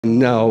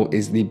Now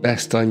is the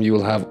best time you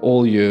will have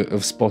all year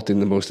of spotting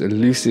the most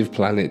elusive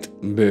planet,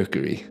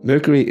 Mercury.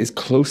 Mercury is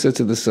closer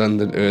to the sun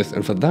than Earth,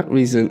 and for that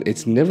reason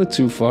it's never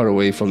too far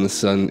away from the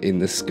sun in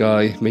the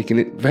sky, making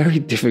it very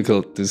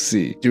difficult to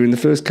see. During the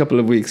first couple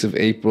of weeks of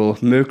April,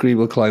 Mercury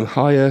will climb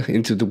higher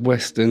into the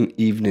western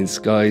evening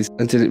skies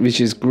until it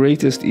reaches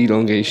greatest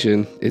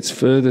elongation, its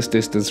furthest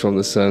distance from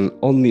the sun,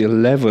 on the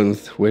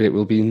 11th, where it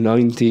will be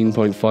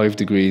 19.5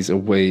 degrees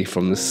away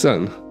from the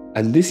sun.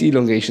 And this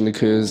elongation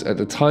occurs at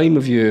the time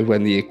of year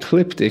when the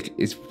ecliptic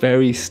is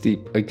very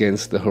steep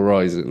against the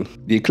horizon.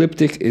 The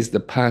ecliptic is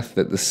the path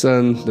that the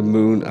sun, the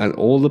moon, and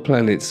all the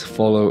planets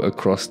follow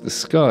across the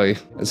sky.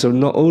 And so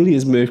not only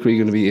is Mercury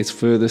going to be its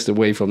furthest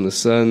away from the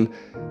sun,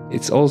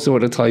 it's also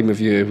at a time of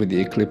year where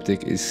the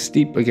ecliptic is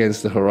steep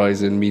against the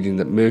horizon, meaning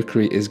that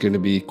Mercury is going to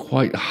be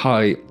quite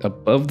high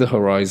above the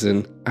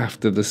horizon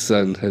after the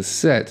sun has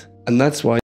set. And that's why